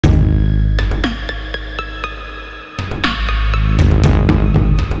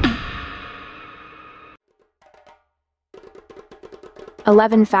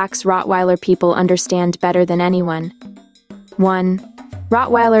11 facts Rottweiler people understand better than anyone. 1.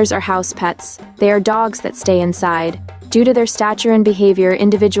 Rottweilers are house pets. They are dogs that stay inside. Due to their stature and behavior,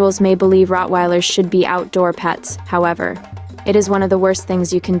 individuals may believe Rottweilers should be outdoor pets. However, it is one of the worst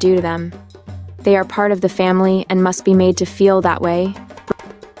things you can do to them. They are part of the family and must be made to feel that way.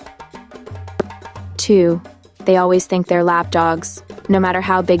 2. They always think they're lapdogs, no matter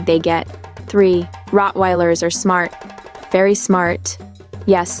how big they get. 3. Rottweilers are smart. Very smart.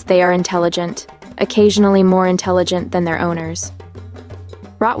 Yes, they are intelligent, occasionally more intelligent than their owners.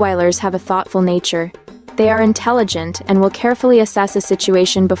 Rottweilers have a thoughtful nature. They are intelligent and will carefully assess a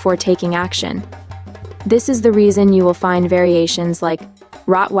situation before taking action. This is the reason you will find variations like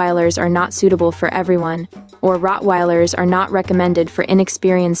Rottweilers are not suitable for everyone, or Rottweilers are not recommended for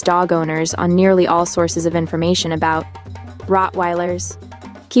inexperienced dog owners on nearly all sources of information about Rottweilers.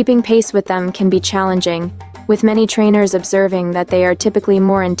 Keeping pace with them can be challenging, with many trainers observing that they are typically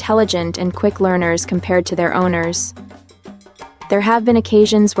more intelligent and quick learners compared to their owners. There have been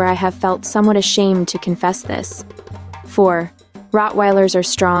occasions where I have felt somewhat ashamed to confess this. 4. Rottweilers are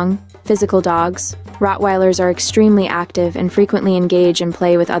strong, physical dogs. Rottweilers are extremely active and frequently engage and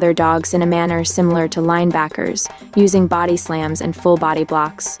play with other dogs in a manner similar to linebackers, using body slams and full body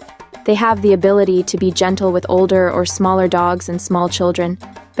blocks. They have the ability to be gentle with older or smaller dogs and small children,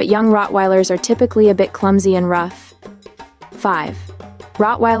 but young Rottweilers are typically a bit clumsy and rough. 5.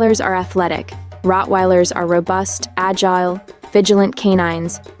 Rottweilers are athletic. Rottweilers are robust, agile, vigilant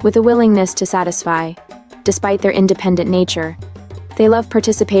canines with a willingness to satisfy, despite their independent nature. They love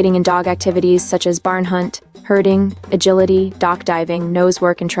participating in dog activities such as barn hunt, herding, agility, dock diving, nose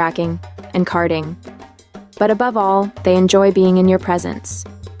work and tracking, and carting. But above all, they enjoy being in your presence.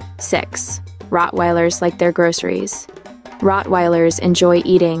 6. Rottweilers like their groceries. Rottweilers enjoy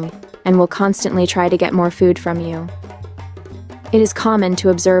eating and will constantly try to get more food from you. It is common to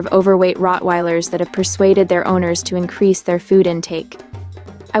observe overweight Rottweilers that have persuaded their owners to increase their food intake.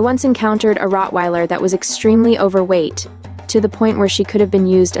 I once encountered a Rottweiler that was extremely overweight, to the point where she could have been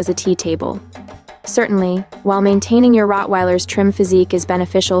used as a tea table. Certainly, while maintaining your Rottweiler's trim physique is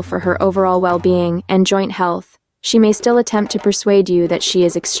beneficial for her overall well-being and joint health, she may still attempt to persuade you that she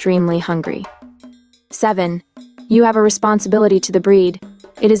is extremely hungry. 7. You have a responsibility to the breed.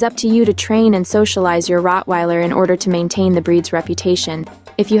 It is up to you to train and socialize your Rottweiler in order to maintain the breed's reputation.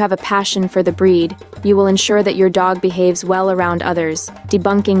 If you have a passion for the breed, you will ensure that your dog behaves well around others,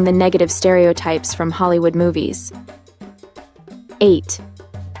 debunking the negative stereotypes from Hollywood movies. 8.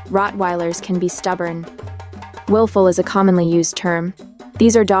 Rottweilers can be stubborn. Willful is a commonly used term.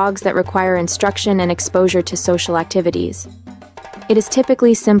 These are dogs that require instruction and exposure to social activities. It is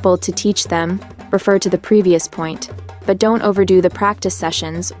typically simple to teach them, refer to the previous point, but don't overdo the practice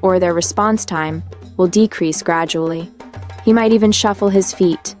sessions or their response time will decrease gradually. He might even shuffle his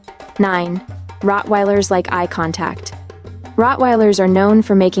feet. 9. Rottweilers like eye contact. Rottweilers are known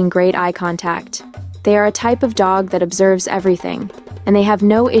for making great eye contact. They are a type of dog that observes everything, and they have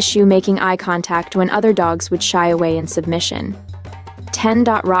no issue making eye contact when other dogs would shy away in submission. 10.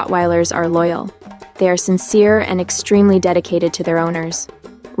 Rottweilers are loyal. They are sincere and extremely dedicated to their owners.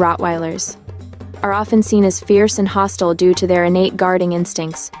 Rottweilers are often seen as fierce and hostile due to their innate guarding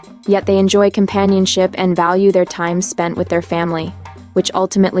instincts, yet they enjoy companionship and value their time spent with their family, which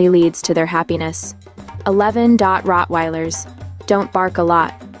ultimately leads to their happiness. 11. Rottweilers don't bark a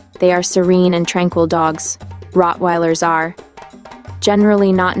lot. They are serene and tranquil dogs. Rottweilers are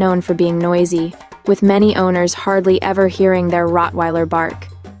generally not known for being noisy, with many owners hardly ever hearing their Rottweiler bark.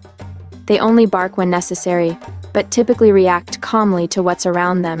 They only bark when necessary, but typically react calmly to what's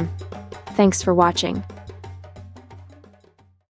around them. Thanks for watching.